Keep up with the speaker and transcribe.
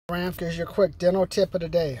Ramp is your quick dental tip of the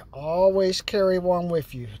day. Always carry one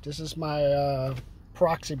with you. This is my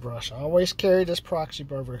proxy brush. Always carry this proxy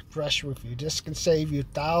brush with you. This can save you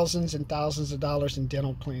thousands and thousands of dollars in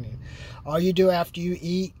dental cleaning. All you do after you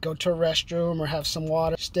eat, go to a restroom or have some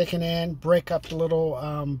water, stick it in, break up the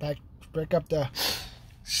little break up the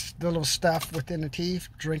little stuff within the teeth,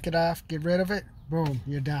 drink it off, get rid of it, boom,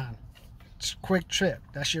 you're done. It's a quick trip.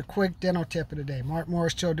 That's your quick dental tip of the day. Mark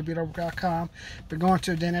Morris, www.com. Been going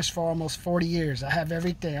to a dentist for almost 40 years. I have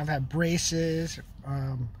everything. I've had braces,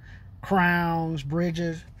 crowns,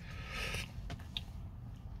 bridges,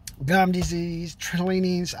 gum disease,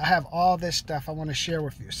 cleanings. I have all this stuff I want to share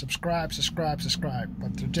with you. Subscribe.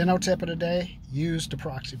 But the dental tip of the day, use the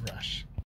proxy brush.